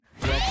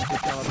to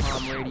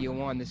Telecom Radio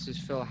 1. This is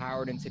Phil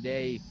Howard, and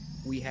today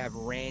we have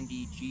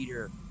Randy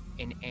Jeter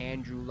and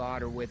Andrew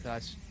Lauder with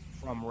us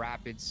from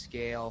Rapid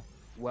Scale.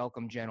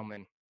 Welcome,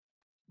 gentlemen.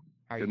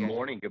 How are you guys?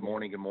 Good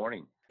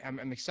morning.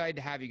 I'm excited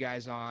to have you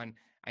guys on.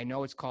 I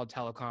know it's called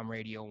Telecom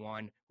Radio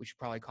 1. We should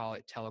probably call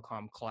it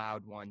Telecom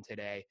Cloud 1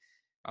 today.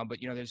 But,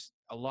 there's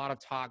a lot of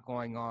talk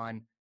going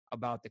on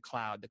about the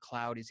cloud. The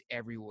cloud is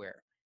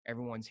everywhere.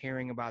 Everyone's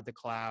hearing about the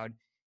cloud,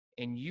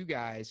 and you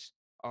guys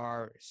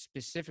are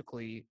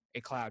specifically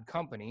a cloud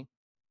company.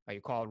 You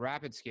call it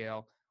Rapid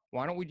Scale.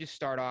 Why don't we just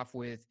start off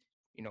with,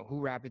 who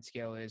Rapid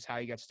Scale is, how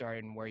you got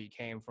started, and where you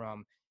came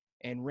from.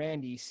 And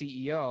Randy,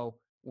 CEO,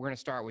 we're going to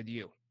start with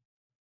you.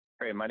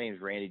 Hey, my name is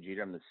Randy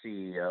Jeter. I'm the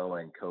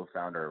CEO and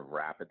co-founder of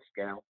Rapid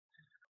Scale.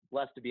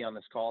 Blessed to be on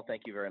this call.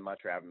 Thank you very much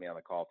for having me on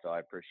the call, Phil. I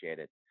appreciate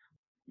it.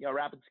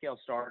 Rapid Scale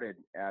started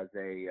as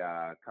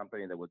a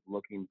company that was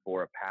looking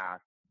for a path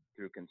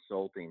through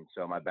consulting.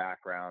 So my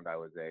background, I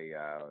was a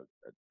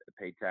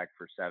paid tech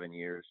for 7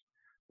 years,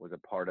 was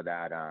a part of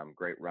that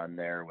great run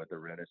there with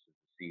Arunas as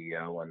the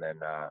CEO, and then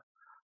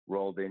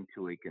rolled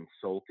into a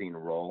consulting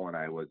role, and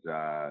I was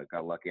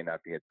got lucky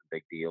enough to hit some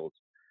big deals,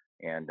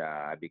 and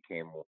I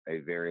became a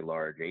very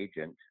large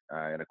agent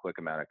in a quick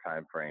amount of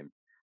time frame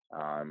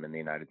in the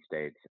United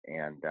States.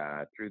 And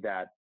through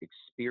that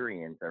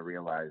experience, I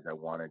realized I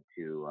wanted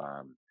to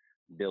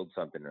build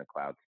something in the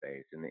cloud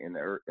space.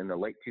 In the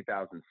late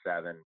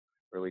 2007,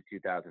 early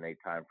 2008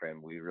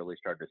 timeframe, we really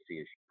started to see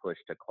a push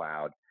to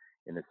cloud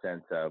in the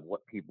sense of what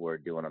people were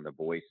doing on the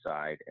voice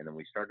side. And then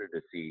we started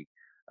to see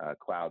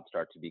cloud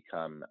start to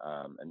become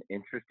an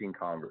interesting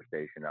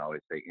conversation. I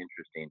always say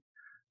interesting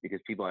because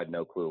people had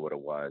no clue what it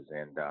was.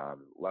 And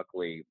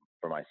luckily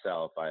for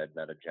myself, I had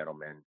met a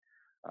gentleman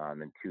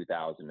in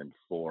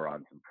 2004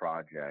 on some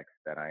projects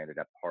that I ended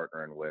up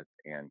partnering with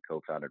and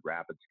co-founded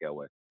Rapid Scale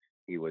with.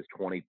 He was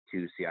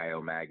 22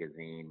 CIO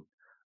magazine,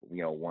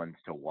 ones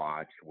to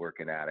watch,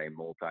 working at a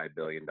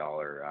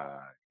multi-billion-dollar,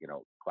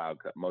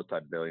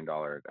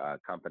 multi-billion-dollar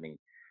company,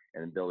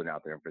 and then building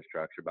out their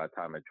infrastructure. By the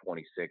time at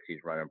 26, he's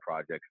running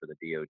projects for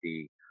the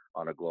DoD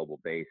on a global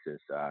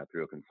basis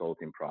through a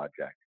consulting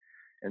project.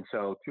 And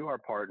so through our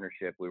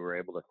partnership, we were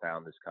able to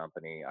found this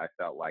company. I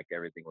felt like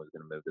everything was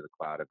going to move to the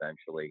cloud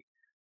eventually.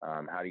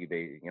 How do you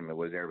it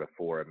was there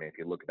before. I mean, if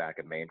you look back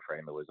at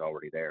mainframe, it was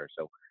already there.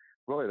 So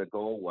really the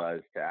goal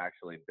was to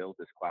actually build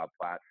this cloud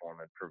platform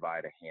and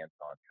provide a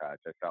hands-on touch.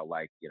 I felt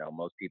like,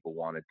 most people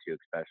wanted to,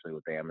 especially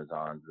with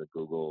Amazon, the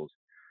Googles,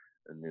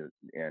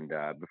 and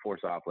before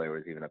SoftLayer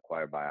was even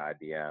acquired by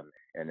IBM,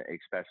 and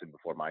especially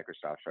before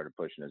Microsoft started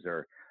pushing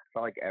Azure, I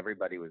felt like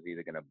everybody was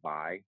either going to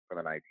buy from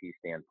an IT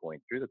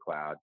standpoint through the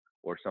cloud,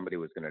 or somebody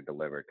was going to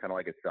deliver, kind of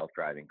like a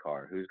self-driving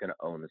car. Who's going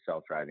to own the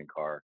self-driving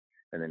car?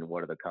 And then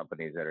what are the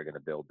companies that are going to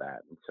build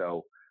that? And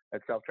so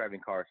that self-driving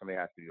car, somebody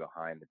has to be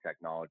behind the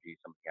technology,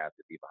 somebody has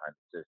to be behind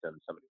the system,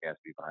 somebody has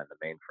to be behind the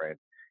mainframe.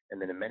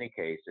 And then in many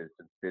cases,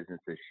 since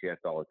businesses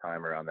shift all the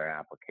time around their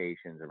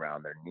applications,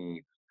 around their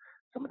needs,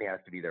 somebody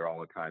has to be there all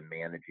the time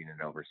managing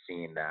and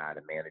overseeing that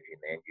and managing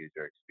the end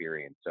user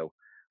experience. So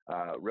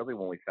really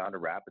when we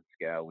founded Rapid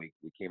Scale, we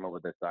came up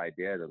with this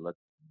idea that let's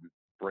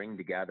bring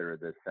together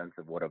this sense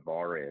of what a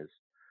VAR is,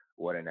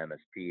 what an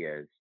MSP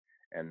is,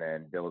 and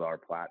then build our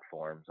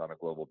platforms on a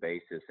global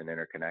basis and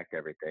interconnect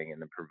everything,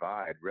 and then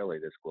provide really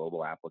this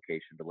global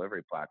application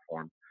delivery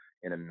platform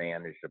in a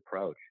managed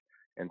approach.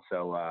 And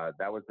so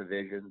that was the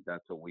vision.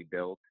 That's what we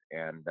built,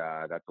 and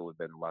that's what we've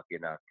been lucky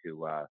enough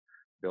to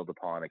build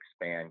upon,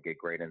 expand, get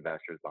great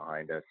investors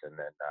behind us, and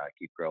then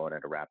keep growing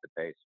at a rapid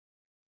pace.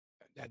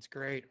 That's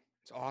great.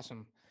 It's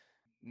awesome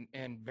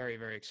and very,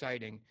 very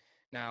exciting.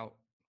 Now,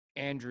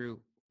 Andrew,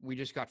 we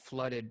just got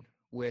flooded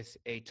with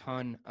a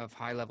ton of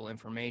high-level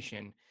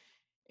information,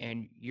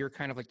 and you're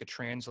kind of like the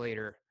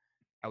translator,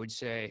 I would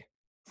say,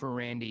 for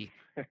Randy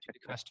to the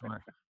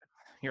customer.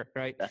 You're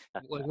right.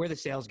 We're the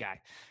sales guy.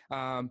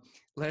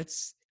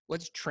 Let's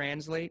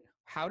translate.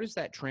 How does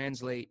that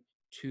translate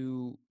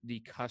to the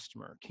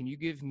customer? Can you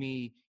give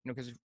me,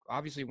 because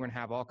obviously we're going to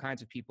have all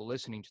kinds of people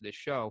listening to this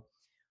show.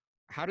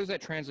 How does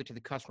that translate to the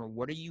customer?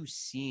 What are you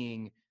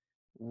seeing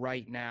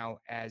right now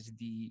as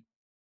the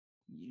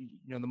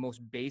most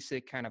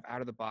basic kind of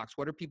out of the box?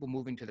 What are people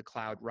moving to the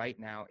cloud right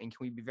now? And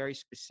can we be very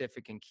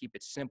specific and keep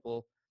it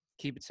simple,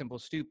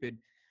 stupid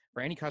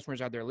for any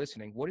customers out there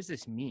listening? What does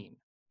this mean?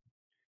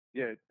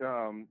 Yeah,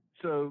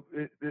 so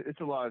it's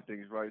a lot of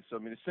things, right? So, I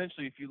mean,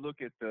 essentially, if you look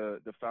at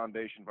the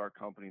foundation of our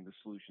company and the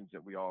solutions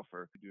that we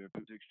offer, we do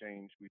Improved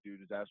Exchange, we do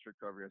disaster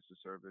recovery as a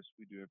service,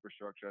 we do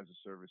infrastructure as a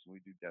service, and we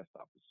do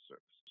desktop as a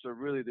service. So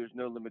really, there's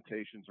no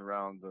limitations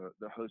around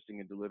the hosting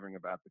and delivering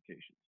of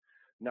applications.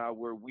 Now,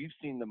 where we've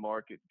seen the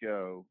market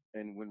go,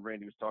 and when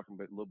Randy was talking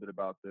a little bit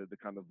about the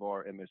kind of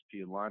VAR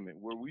MSP alignment,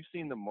 where we've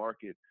seen the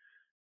market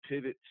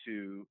pivot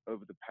to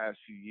over the past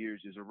few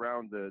years is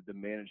around the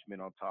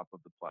management on top of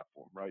the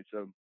platform, right?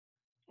 So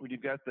when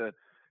you've got the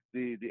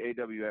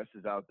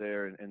AWSs out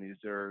there and the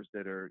Azures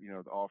that are,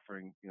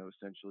 offering,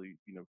 essentially,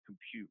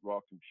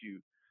 raw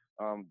compute,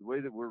 the way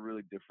that we're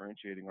really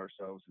differentiating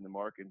ourselves in the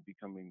market and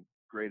becoming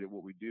great at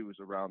what we do is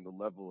around the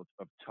level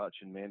of touch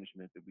and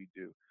management that we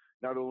do,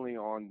 not only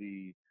on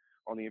the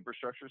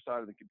infrastructure side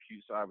of the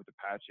compute side with the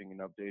patching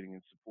and updating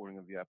and supporting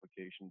of the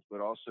applications,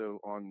 but also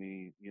on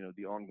the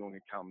the ongoing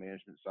account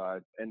management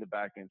side and the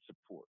back end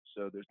support.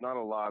 So there's not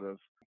a lot of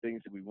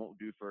things that we won't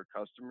do for a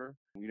customer.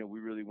 We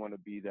really want to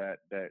be that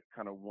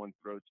kind of one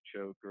throat to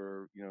choke,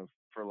 or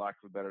for lack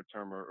of a better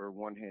term, or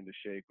one hand to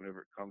shake whenever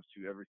it comes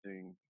to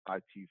everything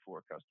IT for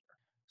a customer.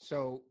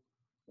 So,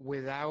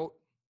 without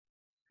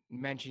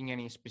mentioning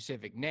any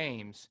specific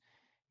names,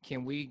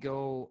 can we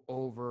go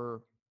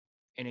over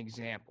an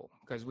example?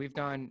 Because we've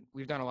done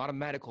a lot of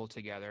medical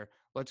together.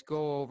 Let's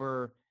go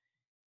over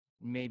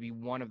maybe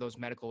one of those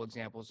medical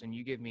examples, and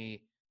you give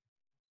me,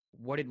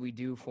 what did we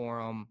do for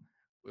them?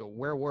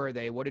 Where were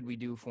they? What did we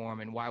do for them?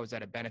 And why was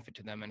that a benefit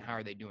to them? And how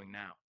are they doing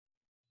now?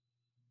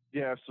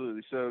 Yeah,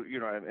 absolutely. So,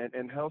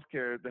 and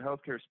healthcare, the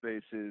healthcare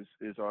space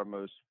is our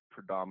most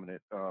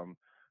predominant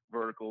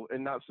vertical,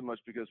 and not so much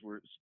because we're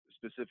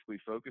specifically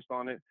focused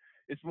on it.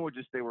 It's more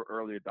just they were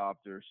early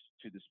adopters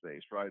to the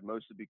space, right?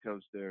 Mostly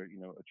because they're,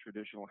 a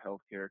traditional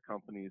healthcare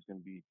company is going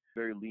to be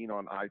very lean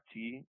on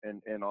IT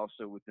and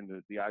also within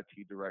the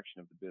IT direction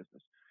of the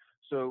business.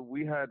 So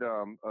we had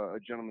a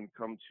gentleman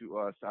come to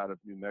us out of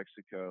New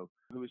Mexico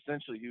who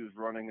essentially he was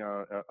running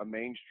a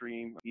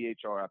mainstream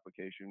EHR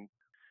application.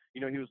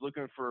 He was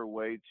looking for a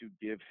way to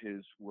give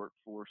his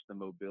workforce the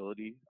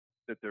mobility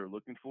that they're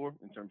looking for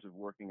in terms of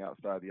working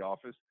outside the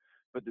office,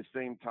 but at the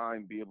same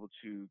time be able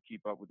to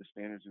keep up with the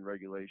standards and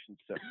regulations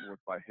set forth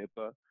by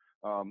HIPAA,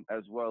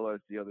 as well as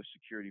the other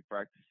security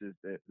practices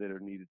that are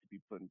needed to be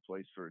put in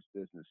place for his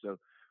business. So,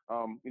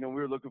 we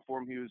were looking for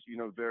him. He was,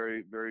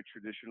 very, very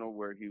traditional,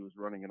 where he was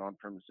running an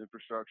on-premise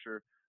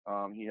infrastructure.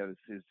 He had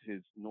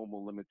his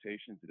normal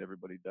limitations that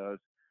everybody does,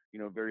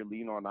 very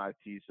lean on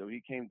IT. So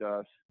he came to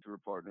us through a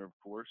partner, of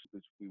course,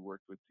 which we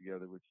worked with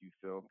together with you,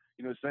 Phil.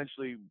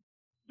 Essentially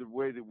the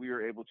way that we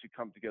were able to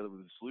come together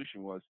with a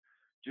solution was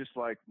just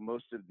like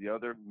most of the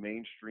other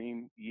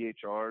mainstream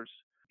EHRs,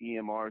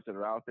 EMRs that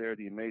are out there,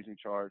 the Amazing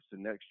Charts, the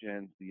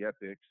NextGens, the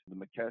Epics, the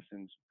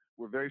McKessons.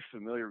 We're very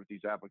familiar with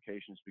these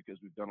applications because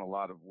we've done a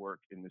lot of work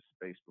in this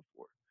space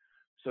before.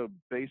 So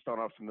based on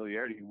our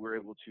familiarity, we're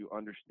able to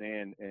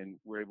understand and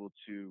we're able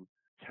to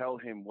tell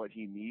him what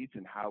he needs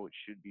and how it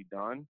should be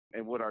done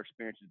and what our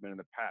experience has been in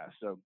the past.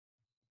 So,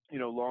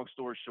 long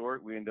story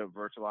short, we ended up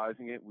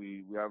virtualizing it.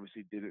 We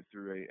obviously did it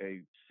through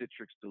a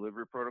Citrix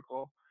delivery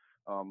protocol,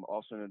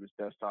 also known as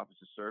desktop as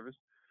a service,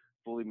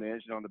 fully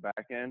managed it on the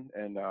back end.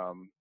 And,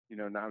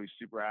 now he's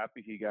super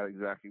happy. He got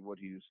exactly what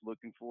he was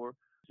looking for.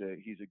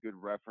 He's a good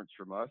reference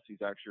from us.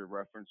 He's actually a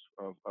reference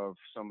of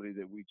somebody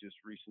that we just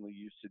recently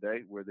used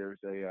today, where there's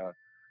a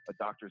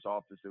doctor's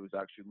office that was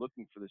actually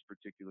looking for this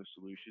particular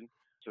solution.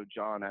 So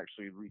John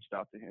actually reached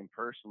out to him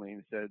personally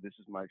and said, "This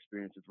is my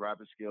experience with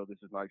RapidScale.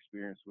 This is my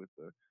experience with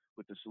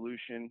the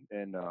solution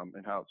and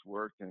how it's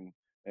worked, and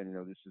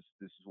this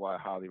is why I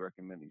highly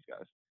recommend these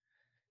guys."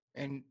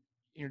 And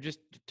just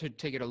to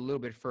take it a little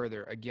bit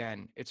further,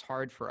 again, it's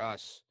hard for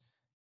us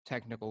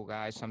technical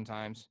guys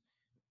sometimes,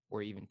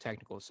 or even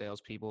technical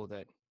salespeople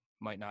that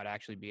might not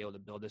actually be able to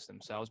build this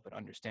themselves, but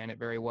understand it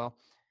very well.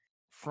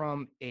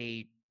 From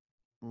a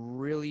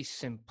really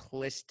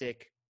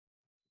simplistic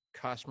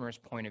customer's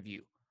point of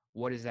view,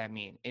 what does that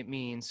mean? It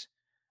means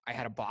I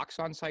had a box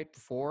on site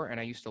before and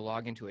I used to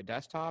log into a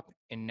desktop,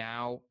 and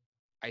now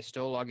I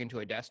still log into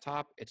a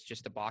desktop. It's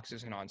just the box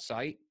isn't on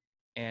site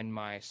and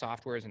my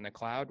software is in the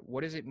cloud.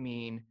 What does it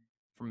mean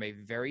from a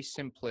very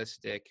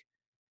simplistic,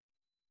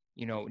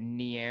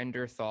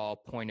 Neanderthal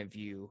point of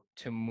view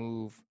to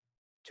move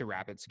to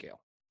RapidScale?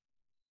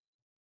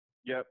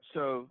 Yep.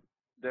 So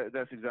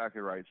that's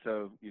exactly right.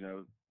 So,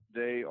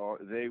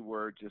 they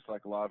were just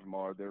like a lot of them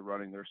are. They're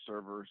running their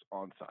servers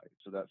on site.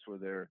 So that's where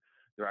their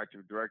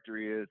Active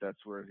Directory is.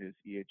 That's where his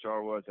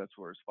EHR was. That's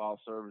where his file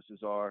services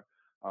are.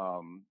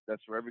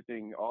 That's where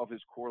everything, all of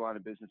his core line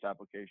of business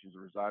applications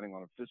are residing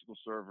on a physical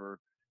server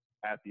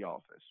at the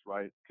office,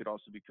 right? Could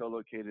also be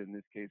co-located. In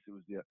this case, it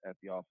was at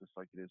the office,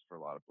 like it is for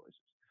a lot of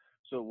places.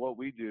 So what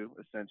we do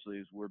essentially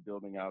is we're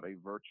building out a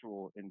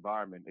virtual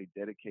environment, a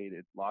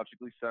dedicated,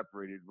 logically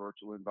separated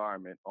virtual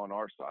environment on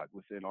our side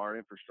within our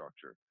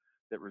infrastructure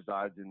that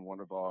resides in one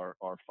of our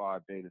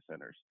 5 data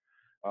centers.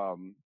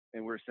 And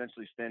we're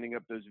essentially standing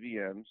up those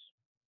VMs,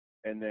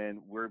 and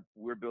then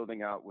we're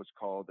building out what's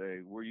called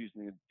we're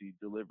using the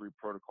delivery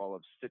protocol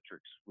of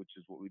Citrix, which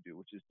is what we do,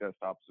 which is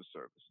desktop as a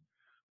service,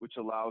 which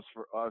allows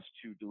for us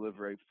to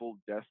deliver a full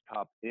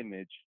desktop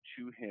image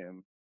to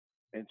him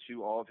and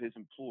to all of his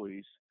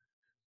employees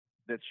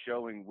that's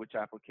showing which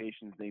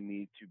applications they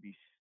need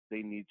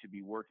to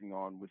be working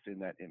on within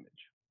that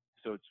image.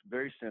 So it's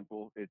very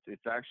simple. It's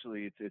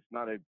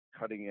not a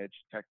cutting edge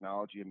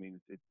technology. I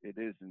mean, it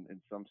is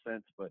in some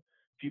sense, but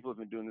people have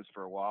been doing this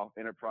for a while.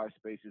 Enterprise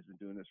space has been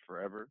doing this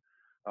forever.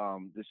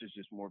 This is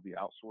just more of the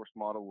outsourced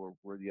model where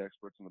we're the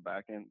experts on the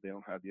back end. They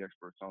don't have the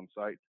experts on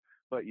site.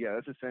 But yeah,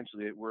 that's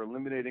essentially it. We're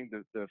eliminating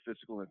the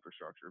physical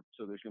infrastructure.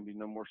 So there's going to be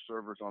no more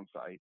servers on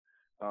site.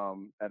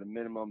 At a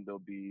minimum, there'll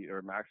be,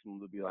 or maximum,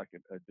 there'll be like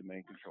a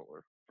domain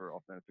controller for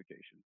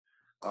authentication.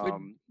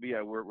 Could But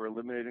yeah, we're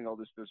eliminating all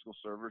these physical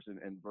servers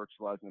and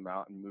virtualizing them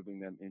out and moving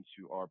them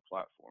into our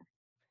platform.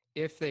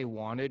 If they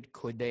wanted,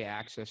 could they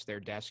access their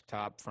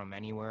desktop from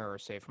anywhere or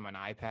say from an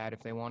iPad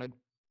if they wanted?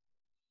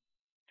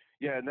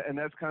 Yeah, and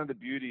that's kind of the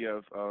beauty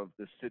of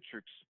the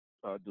Citrix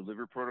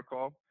delivery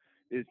protocol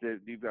is that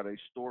you've got a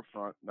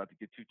storefront, not to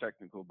get too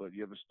technical, but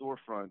you have a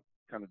storefront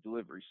kind of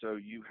delivery. So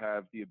you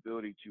have the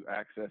ability to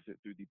access it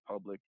through the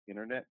public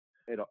internet.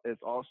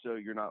 It's also,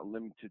 you're not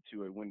limited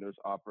to a Windows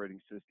operating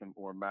system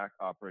or Mac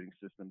operating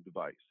system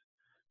device.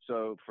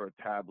 So for a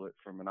tablet,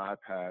 from an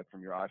iPad,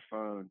 from your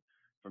iPhone,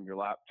 from your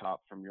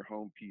laptop, from your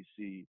home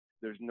PC,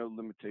 there's no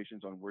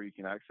limitations on where you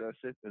can access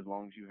it as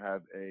long as you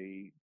have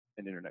an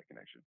internet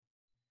connection.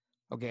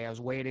 Okay, I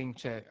was waiting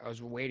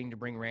to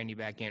bring Randy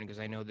back in because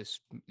I know this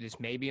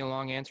may be a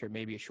long answer, it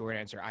may be a short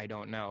answer, I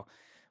don't know.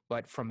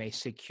 But from a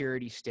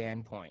security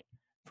standpoint,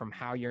 from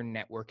how your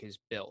network is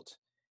built,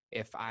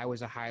 if I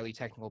was a highly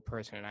technical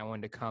person and I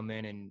wanted to come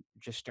in and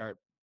just start,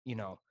 you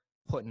know,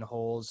 putting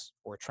holes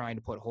or trying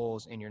to put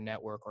holes in your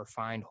network or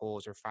find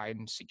holes or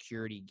find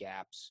security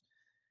gaps,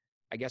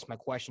 I guess my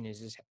question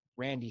is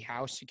Randy,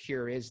 how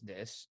secure is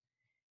this?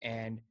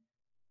 And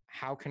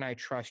how can I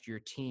trust your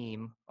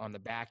team on the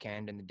back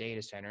end and the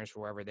data centers,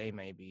 wherever they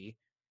may be?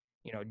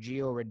 You know,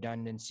 geo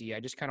redundancy. I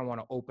just kind of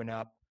want to open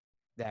up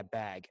that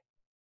bag.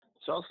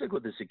 So I'll stick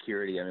with the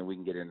security. I mean, we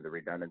can get into the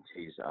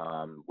redundancies,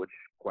 which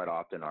quite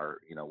often are,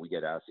 we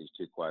get asked these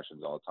two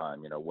questions all the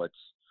time.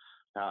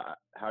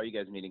 How are you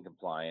guys meeting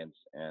compliance,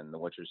 and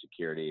what's your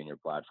security and your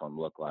platform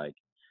look like?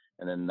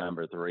 And then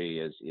number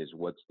three is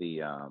what's the,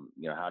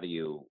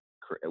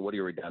 what are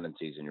your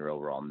redundancies in your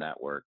overall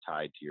network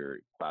tied to your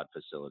cloud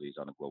facilities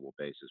on a global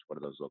basis? What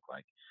do those look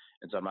like?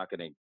 And so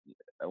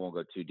I won't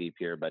go too deep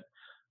here, but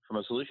from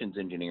a solutions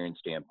engineering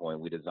standpoint,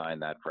 we design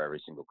that for every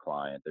single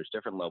client. There's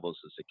different levels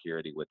of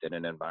security within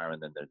an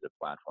environment, and there's a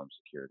platform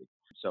security.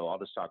 So I'll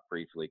just talk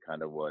briefly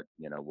kind of what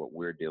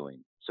we're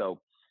doing. So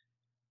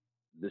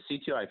the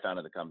CTO I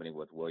founded the company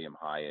with, William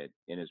Hyatt,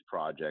 in his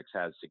projects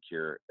has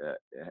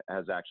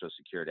actual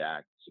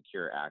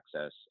secure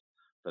access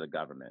for the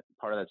government.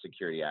 Part of that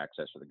security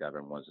access for the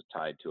government was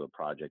tied to a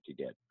project he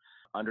did.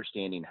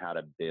 Understanding how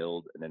to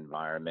build an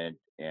environment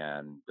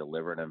and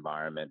deliver an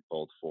environment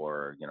both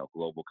for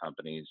global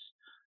companies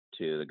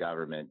to the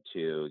government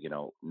to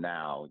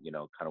now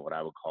kind of what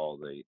I would call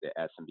the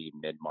SMB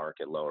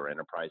mid-market lower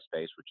enterprise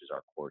space, which is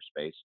our core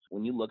space.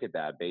 When you look at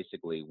that,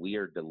 basically we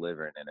are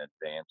delivering an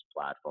advanced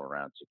platform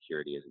around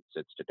security as it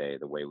sits today,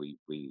 the way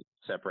we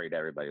separate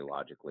everybody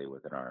logically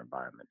within our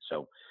environment.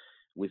 So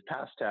we've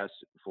passed tests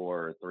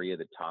for 3 of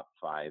the top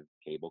 5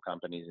 cable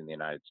companies in the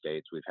United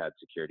States. We've had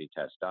security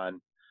tests done.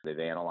 They've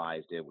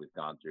analyzed it. We've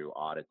gone through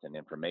audits and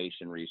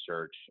information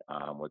research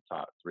with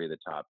 3 of the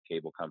top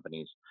cable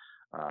companies.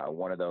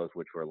 One of those,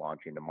 which we're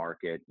launching to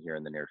market here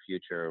in the near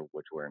future,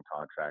 which we're in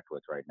contract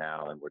with right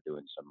now, and we're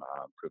doing some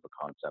proof of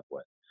concept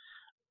with.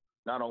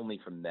 Not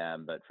only from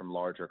them, but from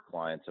larger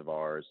clients of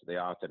ours. They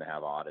often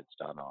have audits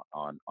done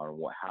on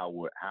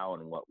how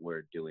and what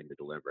we're doing to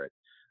deliver it.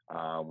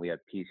 We have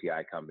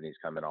PCI companies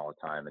come in all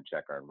the time and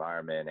check our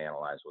environment,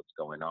 analyze what's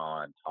going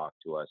on, talk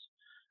to us.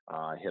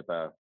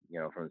 HIPAA,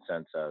 from the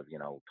sense of,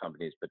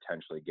 companies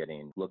potentially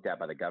getting looked at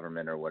by the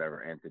government or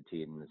whatever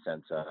entity in the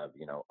sense of,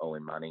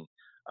 owing money.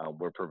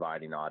 We're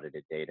providing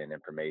audited data and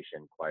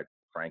information, quite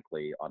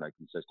frankly, on a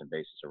consistent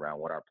basis around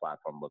what our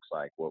platform looks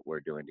like, what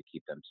we're doing to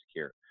keep them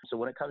secure. So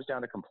when it comes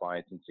down to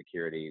compliance and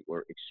security,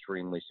 we're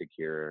extremely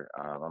secure.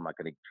 I'm not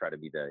going to try to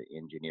be the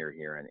engineer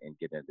here and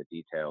get into the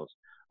details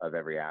of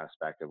every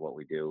aspect of what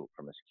we do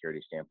from a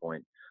security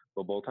standpoint,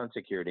 but both on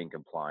security and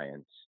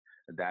compliance,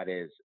 that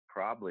is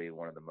probably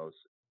one of the most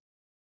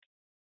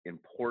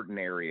important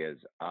areas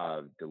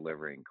of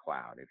delivering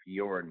cloud. If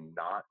you're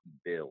not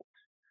built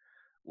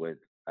with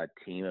a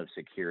team of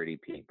security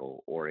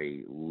people or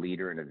a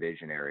leader and a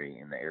visionary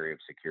in the area of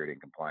security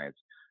and compliance,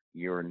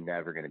 you're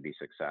never going to be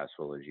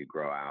successful as you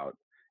grow out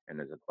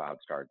and as the cloud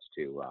starts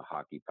to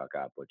hockey puck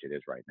up, which it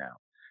is right now.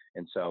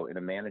 And so in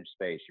a managed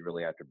space, you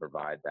really have to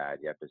provide that,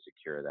 you have to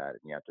secure that, and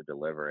you have to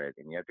deliver it,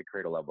 and you have to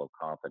create a level of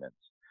confidence.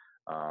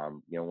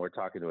 When we're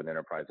talking to an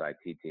enterprise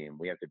IT team,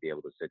 we have to be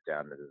able to sit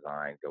down and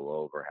design, go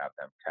over, have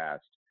them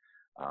test,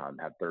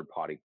 have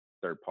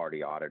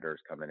third-party auditors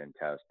come in and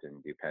test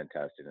and do pen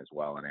testing as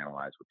well and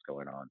analyze what's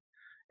going on.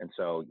 And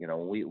so,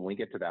 when we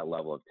get to that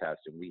level of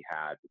testing, we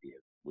had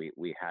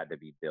to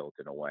be built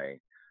in a way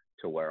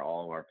to where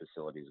all of our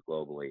facilities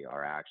globally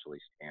are actually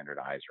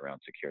standardized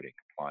around security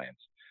and compliance,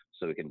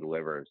 so we can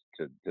deliver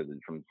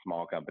from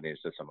small companies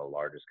to some of the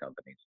largest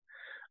companies.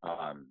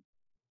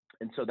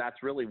 And so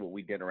that's really what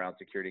we did around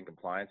security and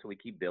compliance. So we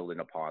keep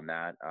building upon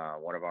that.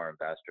 One of our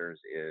investors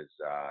is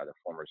the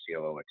former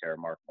COO at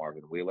Terramark,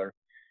 Marvin Wheeler.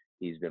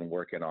 He's been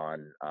working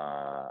on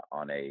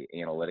a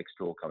analytics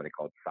tool company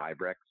called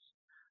Cybrex.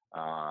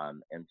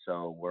 And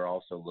so we're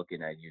also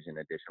looking at using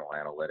additional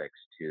analytics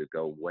to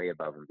go way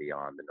above and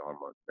beyond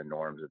the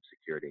norms of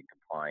security and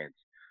compliance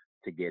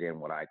to get in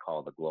what I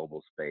call the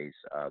global space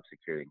of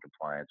security and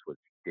compliance, with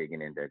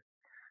digging into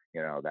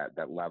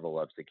that level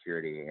of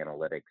security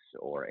analytics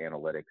or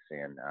analytics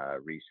and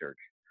research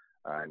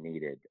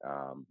needed,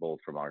 both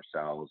from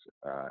ourselves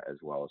as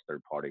well as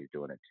third parties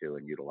doing it too,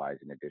 and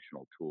utilizing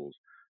additional tools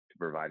to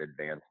provide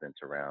advancements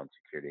around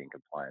security and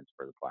compliance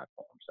for the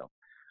platform. So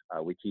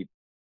we keep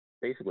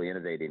basically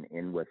innovating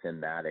within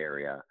that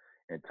area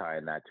and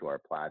tying that to our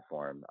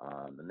platform.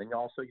 And then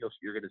also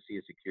you're going to see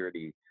a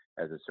security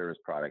as a service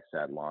product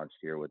set launched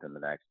here within the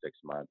next 6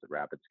 months at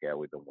Rapid Scale.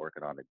 We've been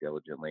working on it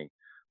diligently.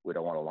 We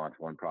don't want to launch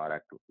one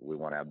product. We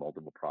want to have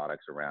multiple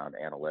products around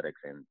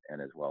analytics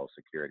and as well as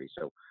security.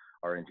 So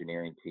our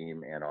engineering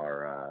team and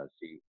our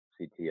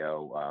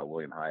CTO,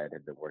 William Hyatt,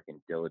 have been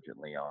working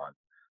diligently on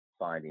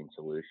finding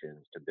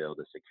solutions to build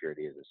a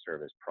security as a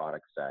service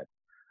product set,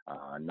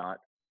 not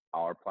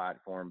our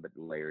platform, but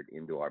layered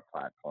into our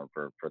platform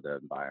for the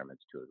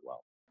environments too as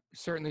well.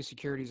 Certainly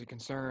security is a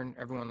concern.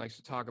 Everyone likes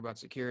to talk about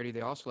security.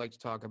 They also like to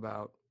talk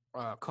about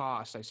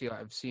costs.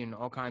 I've seen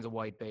all kinds of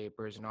white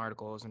papers and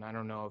articles, and I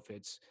don't know if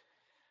it's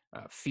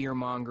fear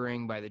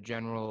mongering by the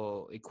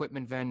general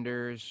equipment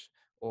vendors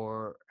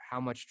or how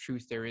much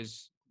truth there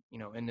is,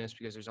 in this,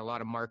 because there's a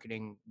lot of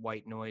marketing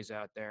white noise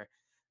out there.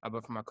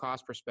 But from a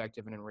cost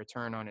perspective and a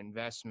return on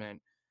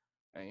investment,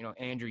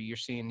 Andrew, you're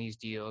seeing these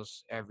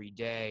deals every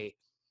day.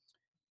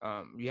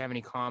 Do you have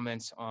any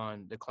comments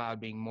on the cloud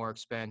being more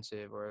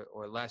expensive or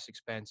less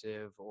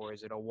expensive, or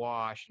is it a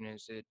wash? And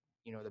is it,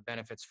 the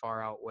benefits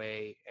far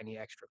outweigh any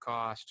extra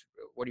cost?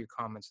 What are your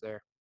comments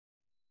there?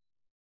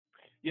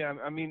 Yeah,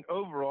 I mean,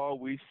 overall,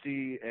 we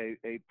see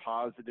a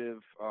positive,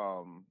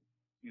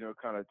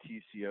 kind of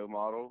TCO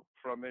model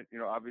from it.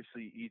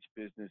 Obviously each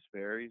business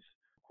varies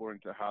according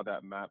to how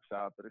that maps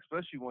out, but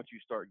especially once you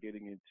start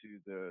getting into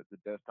the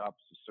desktop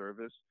as a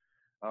service,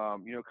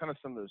 kind of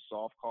some of the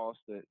soft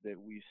costs that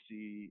we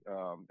see,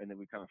 and that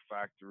we kind of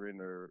factor in,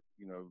 or,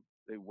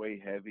 they weigh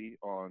heavy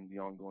on the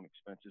ongoing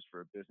expenses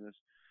for a business.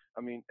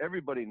 I mean,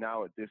 everybody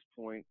now at this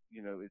point,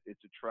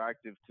 it's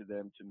attractive to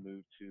them to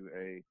move to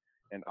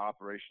an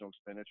operational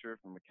expenditure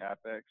from a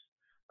CapEx.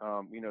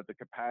 The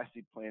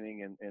capacity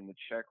planning and the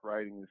check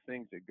writing, the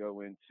things that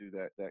go into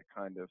that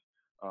kind of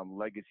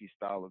legacy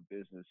style of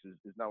business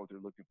is not what they're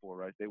looking for,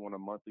 right? They want a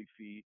monthly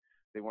fee.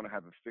 They want to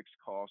have a fixed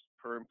cost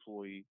per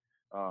employee.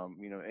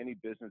 Any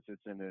business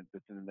that's in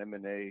an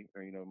M&A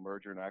or,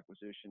 merger and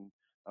acquisition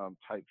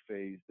type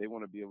phase, they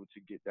want to be able to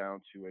get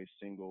down to a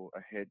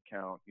head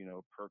count,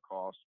 per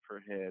cost per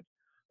head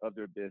of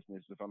their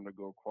business. If I'm going to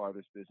go acquire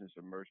this business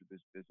or merge with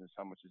this business,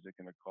 how much is it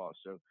going to cost?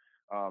 So,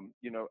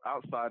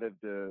 outside of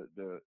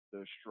the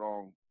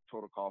strong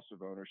total cost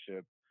of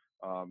ownership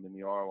and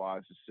the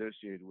ROIs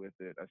associated with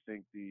it, I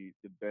think the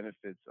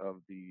benefits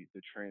of the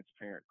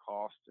transparent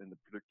cost and the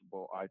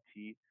predictable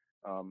IT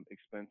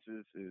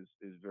expenses is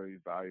very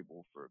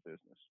valuable for a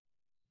business.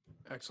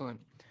 Excellent.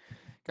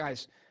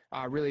 Guys,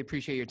 I really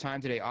appreciate your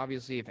time today.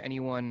 Obviously, if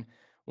anyone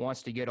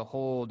wants to get a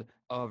hold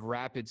of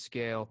Rapid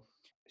Scale,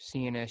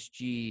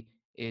 CNSG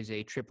is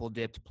a triple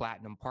dipped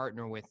platinum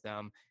partner with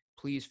them.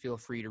 Please feel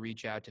free to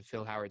reach out to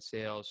Phil Howard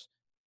Sales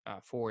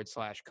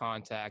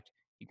 /contact.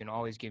 You can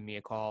always give me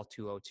a call,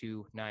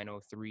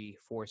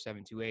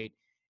 202-903-4728.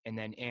 And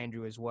then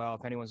Andrew as well.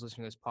 If anyone's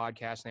listening to this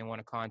podcast and they want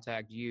to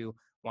contact you,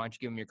 why don't you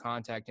give them your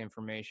contact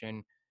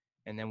information,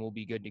 and then we'll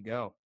be good to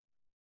go.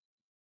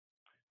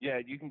 Yeah,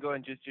 you can go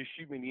and just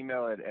shoot me an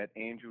email at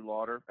Andrew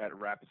Lauder at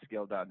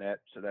rapidscale.net.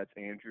 So that's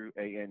Andrew,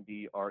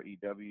 ANDREW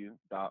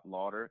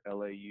 .Lauder,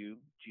 LAUGHTER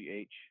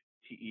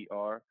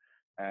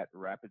at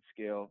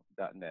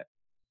rapidscale.net.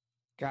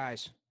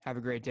 Guys, have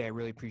a great day. I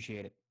really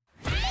appreciate it.